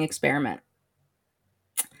interesting experiment.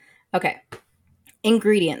 Okay.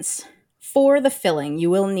 Ingredients. For the filling,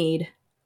 you will need